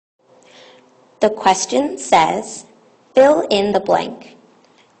The question says, fill in the blank.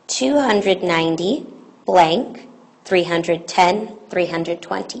 290 blank, 310,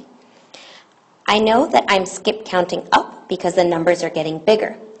 320. I know that I'm skip counting up because the numbers are getting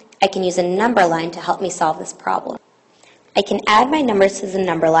bigger. I can use a number line to help me solve this problem. I can add my numbers to the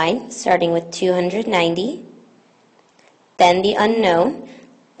number line, starting with 290, then the unknown,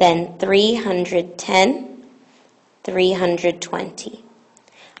 then 310, 320.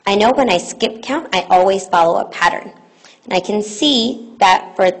 I know when I skip count, I always follow a pattern. And I can see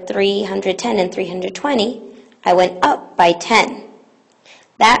that for 310 and 320, I went up by 10.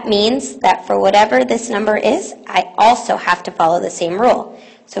 That means that for whatever this number is, I also have to follow the same rule.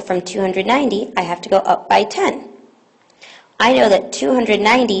 So from 290, I have to go up by 10. I know that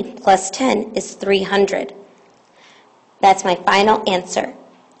 290 plus 10 is 300. That's my final answer.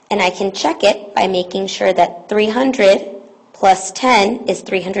 And I can check it by making sure that 300 plus 10 is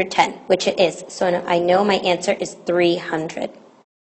 310, which it is. So I know my answer is 300.